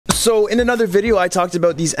So in another video, I talked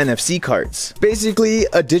about these NFC cards. Basically,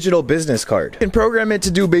 a digital business card. You can program it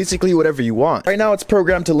to do basically whatever you want. Right now, it's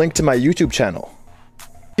programmed to link to my YouTube channel.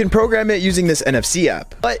 You can program it using this NFC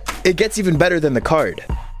app, but it gets even better than the card.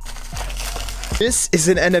 This is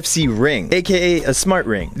an NFC ring, aka a smart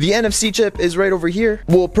ring. The NFC chip is right over here.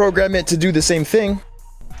 We'll program it to do the same thing.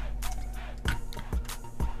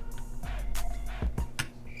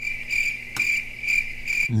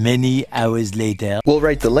 Many hours later. We'll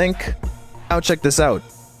write the link. Now check this out.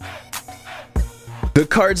 The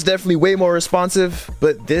card's definitely way more responsive,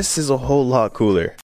 but this is a whole lot cooler.